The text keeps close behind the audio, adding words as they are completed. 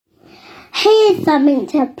Here's something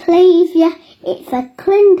to please you. It's a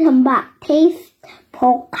Clinton Baptiste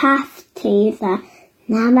podcast teaser.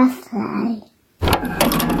 Namaste.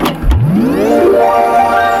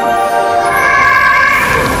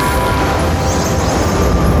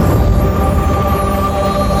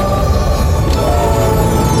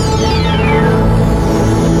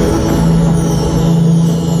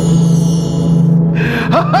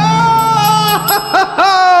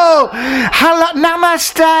 Hello,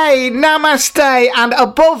 namaste, and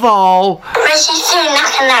above all, Rishi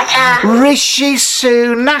Sunaka. Rishi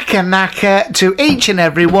Sunaka to each and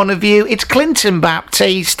every one of you. It's Clinton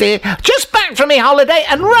Baptiste here, just back from my holiday,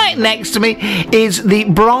 and right next to me is the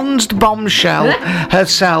bronzed bombshell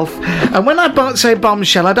herself. And when I say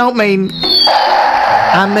bombshell, I don't mean...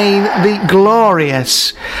 I mean the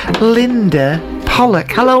glorious Linda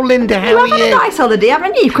Pollock. Hello, Linda. How are you? You've had a nice holiday,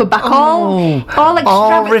 haven't you? You've come back all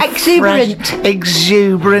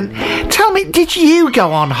exuberant. Tell me, did you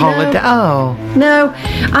go on holiday? No,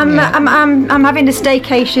 I'm having a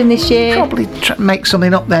staycation this year. Probably make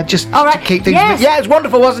something up there just all right. to keep things. Yes. Yeah, it's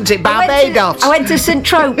wonderful, wasn't it? Barbados. I went to St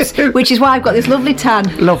Tropez, which is why I've got this lovely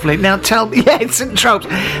tan. Lovely. Now tell me, it's St Tropez.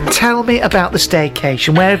 Tell me about the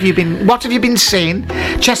staycation. Where have you been? What have you been seeing?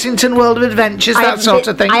 Chessington World of Adventures, that sort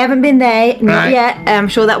of thing. I haven't been there yet. I'm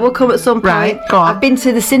sure that will come at some point. Right, go on. I've been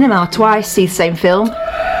to the cinema twice, see the same film.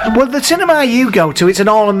 Well, the cinema you go to, it's an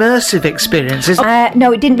all-immersive experience, isn't it?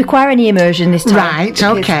 No, it didn't require any immersion this time. Right,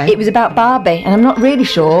 okay. It was about Barbie, and I'm not really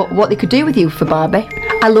sure what they could do with you for Barbie.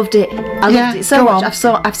 I loved it. I loved it so much.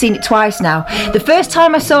 I've seen it twice now. The first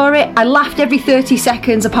time I saw it, I laughed every 30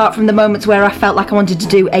 seconds, apart from the moments where I felt like I wanted to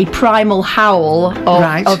do a primal howl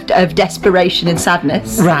of desperation and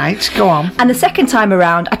sadness. Right, go on. And the second time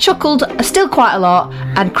around, I chuckled still quite a lot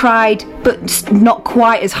and cried, but not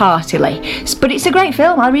quite as heartily. But it's a great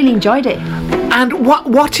film. I really enjoyed it. And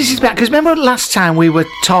what is it about? Because remember last time we were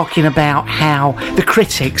talking about how the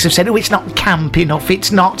critics have said, it's not camp enough, it's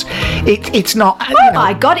not... Oh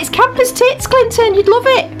my God, it's camp as tits, Clinton. You'd love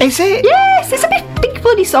it. Is it? Yes, it's a big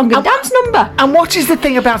bloody song and dance number. And what is the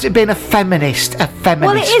thing about it being a feminist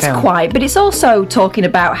Well, it is film? quite, but it's also talking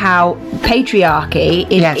about how patriarchy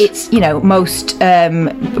in its, most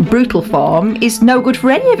brutal form is no good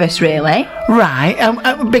for any of us, really. Right,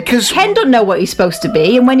 because... Ken doesn't know what he's supposed to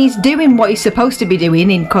be, and when he's doing what he's supposed to be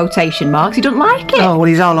doing, in quotation marks, he doesn't like it. Oh, well,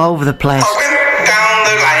 he's all over the place.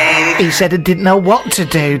 He said he didn't know what to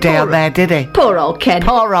do down there, did he? Poor old Ken.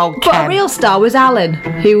 But a real star was Alan,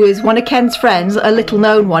 who was one of Ken's friends, a little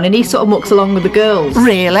known one, and he sort of mucks along with the girls.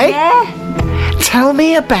 Really? Yeah. Tell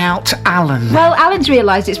me about Alan. Well, Alan's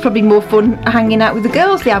realised it's probably more fun hanging out with the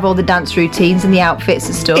girls. They have all the dance routines and the outfits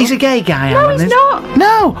and stuff. He's a gay guy, No, Alan. he's not.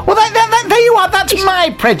 No. Well, there you are. That's my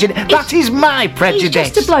prejudice. That is my prejudice.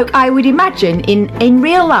 He's just a bloke, I would imagine, in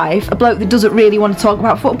real life, a bloke that doesn't really want to talk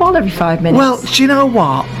about football every 5 minutes. Well, do you know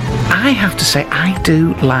what? I have to say, I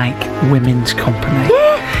do like women's company. Yeah.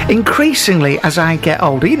 Increasingly, as I get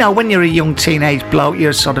older, when you're a young teenage bloke,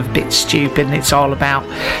 you're sort of a bit stupid and it's all about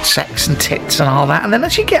sex and tits and all that. And then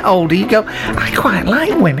as you get older, you go, I quite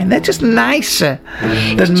like women. They're just nicer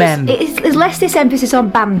than men. There's less this emphasis on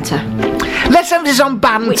banter. Less emphasis on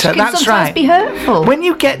banter, which can that's sometimes right. be hurtful. When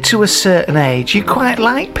you get to a certain age, you quite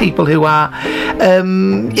like people who are,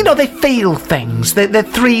 they feel things. They're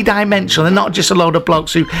three-dimensional. They're not just a load of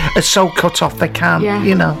blokes who are so cut off they can't,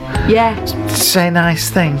 Yeah. say nice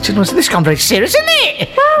things. This gone very serious, isn't it?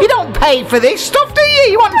 Well, you don't pay for this stuff, do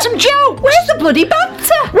you? You want some jokes? Where's the bloody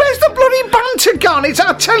banter? Where's the bloody banter gone?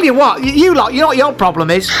 I'll tell you what, you lot, you know what your problem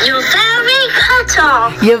is? You're very cut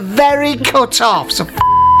off. You're very cut off, so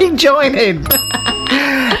join in.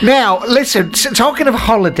 Now, listen, talking of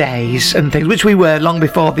holidays and things, which we were long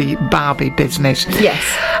before the Barbie business. Yes.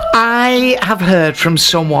 I have heard from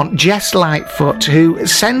someone, Jess Lightfoot, who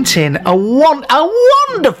sent in a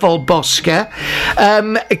wonderful busker.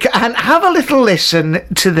 And have a little listen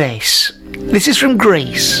to this. This is from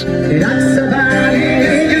Greece.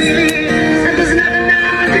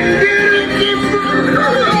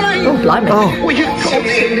 Oh, blimey. Oh.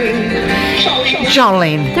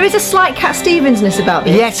 Jolene. There is a slight Cat Stevens-ness about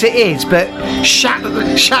this. Yes, it is, but Shat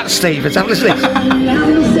Stevens, have a listen to this.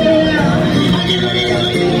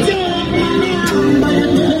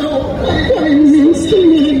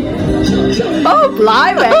 Oh,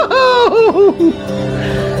 blimey.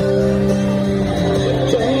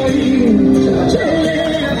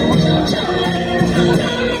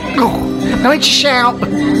 No need to shout.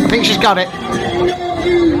 I think she's got it.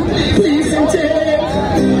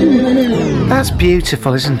 That's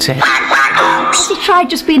beautiful, isn't it? She tried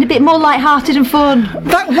just being a bit more light-hearted and fun.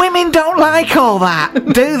 That women don't like all that,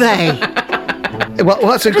 do they?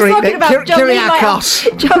 What's a Just Greek talking name? about Kyriakos.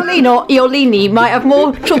 Jolene or Iolini might have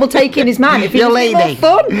more trouble taking his man if he's more Iolini.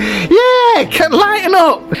 fun. Yeah, lighten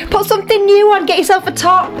up. Put something new on, get yourself a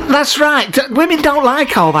top. That's right. Women don't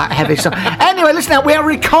like all that heavy stuff. Anyway, listen now, we are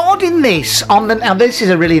recording this on the... Now, this is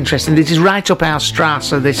a really interesting... This is right up our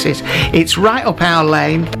Strasse, it's right up our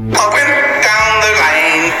lane.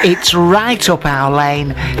 It's right up our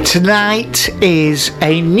lane. Tonight is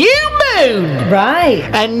a new moon. Right.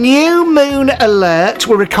 A new moon alert.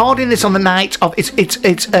 We're recording this on the night of... It's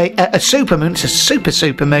a super moon. It's a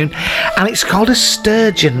super moon. And it's called a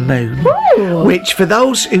sturgeon moon. Ooh. Which, for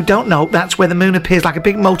those who don't know, that's where the moon appears like a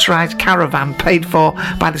big motorised caravan paid for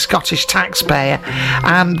by the Scottish taxpayer.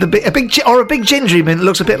 And a big gingery moon that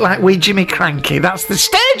looks a bit like wee Jimmy Cranky. That's the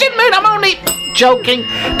sturgeon moon. I'm only joking.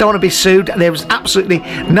 Don't want to be sued. There was absolutely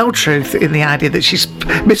no truth in the idea that she's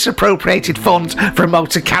misappropriated funds for a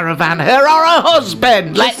motor caravan. Her or her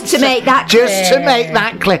husband. Just to make that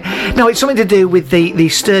clear. No, it's something to do with the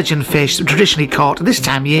sturgeon fish traditionally caught this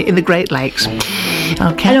time of year in the Great Lakes.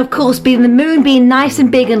 Okay. And of course, being the moon being nice and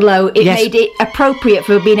big and low, it Yes. made it appropriate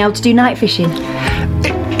for being able to do night fishing.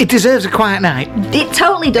 It deserves a quiet night. It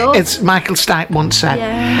totally does. As Michael Stipe once said.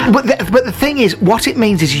 Yeah. But the thing is, what it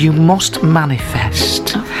means is you must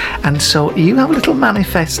manifest. And so you have a little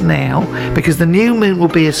manifest now, because the new moon will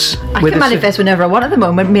be I can manifest whenever I want at the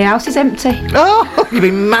moment. My house is empty. Oh, you've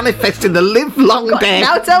been manifesting the live long day.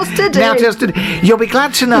 Now else to do. Now else to do. You'll be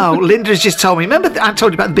glad to know, Linda's just told me. Remember I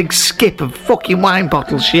told you about the big skip of fucking wine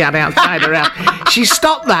bottles she had outside her house? She's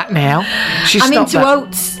stopped that now. I'm into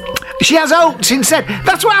oats. She has oats instead.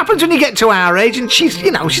 That's what happens when you get to our age, and she's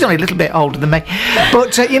only a little bit older than me.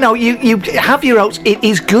 But, you have your oats. It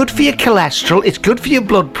is good for your cholesterol. It's good for your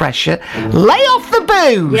blood pressure. Lay off the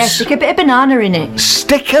booze. Yeah, stick a bit of banana in it.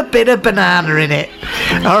 Stick a bit of banana in it.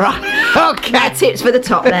 All right. Okay. That tips for the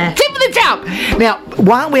top there. Tip of the top. Now,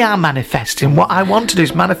 while we are manifesting, what I want to do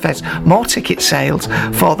is manifest more ticket sales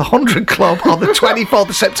for the 100 Club on the 24th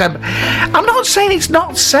of September. I'm not saying it's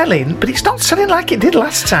not selling, but it's not selling like it did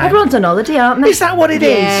last time. Everyone's on holiday, aren't they? Is that what it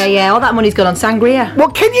is? Yeah, all that money's gone on sangria. Well,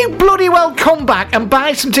 can you bloody well come back and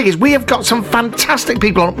buy some tickets? We have got some fantastic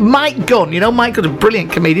people on. Mike Gunn, Mike Gunn's a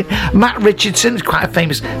brilliant comedian. Matt Richardson is quite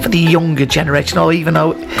famous for the younger generation, even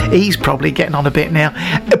though he's probably getting on a bit now.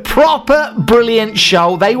 A proper brilliant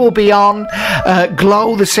show. They will be on.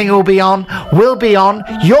 Glow, the singer, will be on. We'll be on.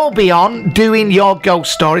 You'll be on doing your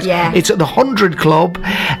ghost stories. Yeah. It's at the 100 Club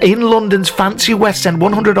in London's fancy West End,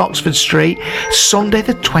 100 Oxford Street, Sunday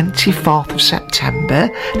the 24th of September.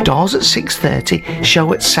 Doors at 6:30,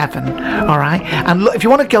 show at 7. All right. And look, if you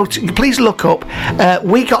want to go, please look up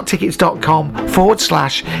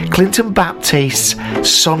wegottickets.com/Clinton Baptiste's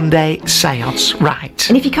Sunday Seance. Right.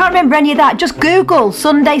 And if you can't remember any of that, just Google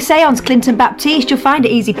Sunday Seance Clinton Baptiste. You'll find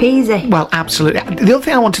it easy peasy. Well, absolutely. The other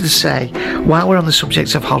thing I wanted to say, while we're on the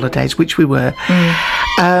subject of holidays, which we were,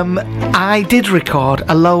 I did record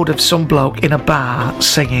a load of some bloke in a bar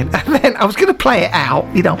singing, and then I was going to play it out,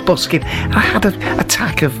 busking. And I had an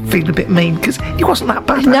attack of feeling a bit mean because he wasn't that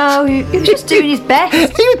bad. No, he was just doing his best.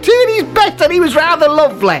 He was doing his best, and he was rather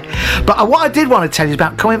lovely. But what I did want to tell you is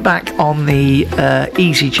about coming back on the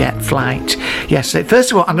EasyJet flight yesterday.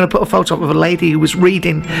 First of all, I'm going to put a photo up of a lady who was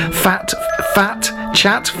reading Fat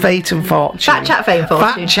Chat, Fate and Fortune. Fat Chat, Fate and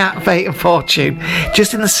Fortune. Fat Chat, Fate and Fortune.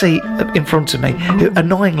 Just in the seat in front of me, who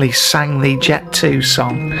annoyingly sang the Jet 2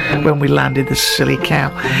 song when we landed, the silly cow.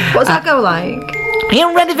 What does that go like? Are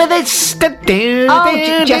you ready for this? Jess Glynn.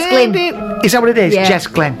 Is that what it is? Yeah. Jess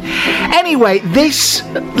Glynn. Anyway, this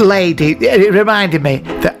lady, it reminded me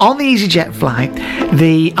that on the EasyJet flight,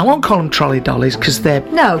 I won't call them trolley dollies because they're...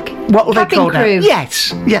 No, what will they cabin call crew. now?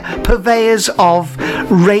 Yes, yeah, purveyors of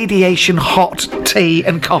radiation hot tea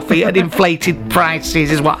and coffee at inflated prices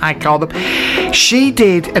is what I call them. She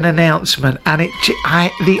did an announcement, and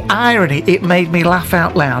the irony, it made me laugh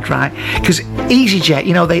out loud, right? Because EasyJet,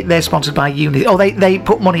 they're sponsored by they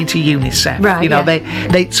put money into UNICEF, right?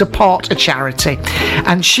 They support a charity,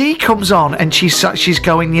 and she comes on and she's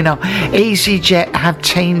going, EasyJet have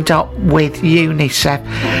teamed up with UNICEF.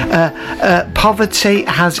 Poverty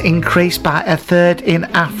has increased by a third in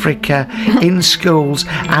Africa in schools,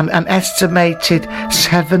 and an estimated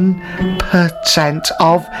 7%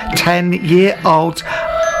 of 10-year-olds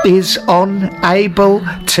is unable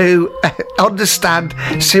to understand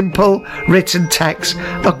simple written text,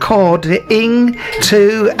 according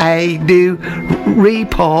to a new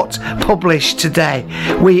report published today.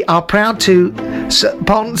 We are proud to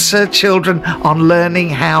sponsor children on learning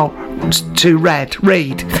how to read.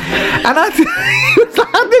 And I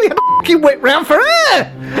nearly had a fucking whip round for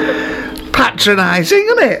her. patronising,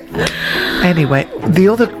 isn't it? Anyway, the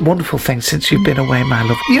other wonderful thing since you've been away, my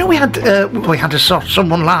love, you know, we had to sort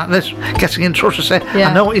someone like this getting in touch to say,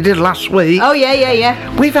 I know what you did last week. Oh,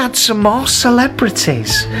 yeah. We've had some more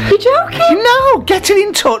celebrities. You're joking? No, getting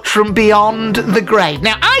in touch from beyond the grave.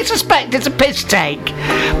 Now, I suspect it's a piss take,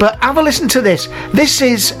 but have a listen to this. This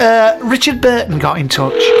is Richard Burton got in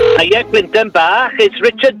touch. Hiya, Clinton Bach. It's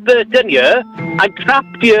Richard Burton here. I'm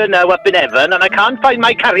trapped here now up in heaven and I can't find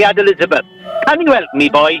my Cariad Elizabeth. Can you help me,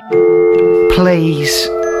 boy? Please,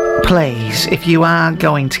 if you are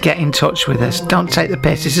going to get in touch with us, don't take the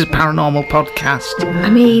piss. This is a paranormal podcast. I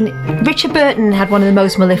mean, Richard Burton had one of the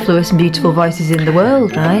most mellifluous and beautiful voices in the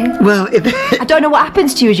world, right? Well, I don't know what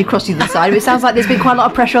happens to you as you cross the other side, but it sounds like there's been quite a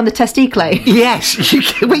lot of pressure on the testicle. Yes,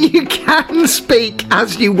 you can speak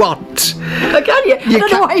as you want. Can you? I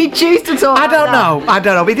don't know why you choose to talk. I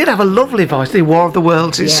don't know. He did have a lovely voice, the War of the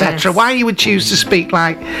Worlds, etc. Yes. Why you would choose to speak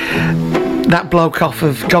like that bloke off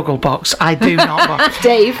of Gogglebox, I do not.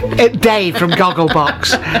 Dave from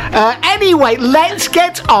Gogglebox. Anyway, let's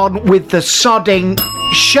get on with the sodding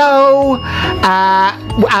show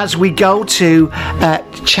as we go to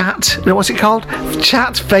chat. What's it called?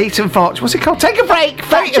 Chat, fate and fortune. What's it called? Take a break.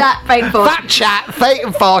 Fat chat, fate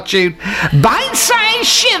and fortune. Bite-sized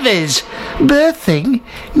shivers. Birthing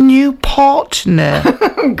new partner.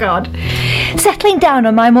 Oh, God. Settling down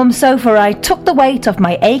on my mum's sofa, I took the weight off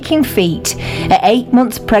my aching feet. At 8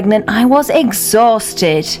 months pregnant, I was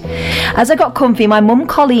exhausted. As I got comfy, my mum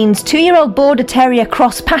Colleen's 2-year-old Border Terrier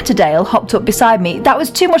Cross Patterdale hopped up beside me. That was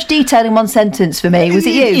too much detail in one sentence for me. Was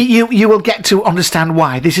it you? You will get to understand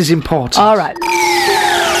why. This is important. All right.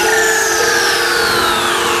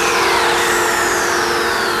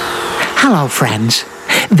 Hello, friends.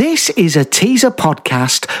 This is a teaser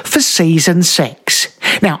podcast for season 6.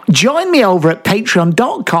 Now, join me over at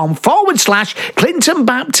patreon.com/Clinton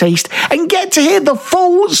Baptiste and get to hear the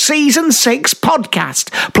full season 6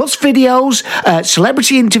 podcast, plus videos,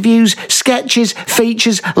 celebrity interviews, sketches,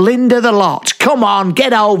 features, Linda the lot. Come on,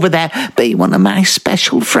 get over there. Be one of my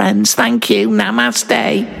special friends. Thank you.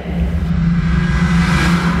 Namaste.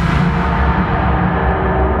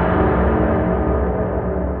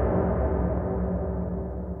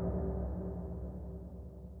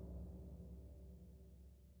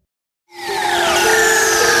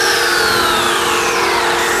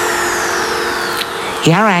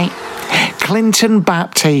 Yeah, right. Clinton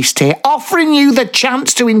Baptiste here, offering you the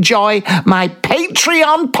chance to enjoy my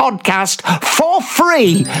Patreon podcast for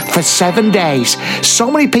free for 7 days.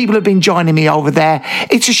 So many people have been joining me over there.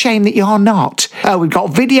 It's a shame that you're not. We've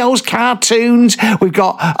got videos, cartoons, we've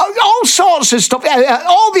got all sorts of stuff,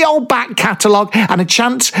 all the old back catalogue, and a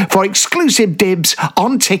chance for exclusive dibs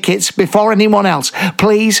on tickets before anyone else.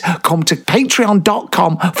 Please come to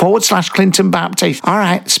patreon.com/Clinton Baptiste. All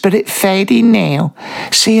right, spirit fading now.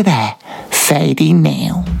 See you there. Fading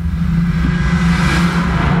now.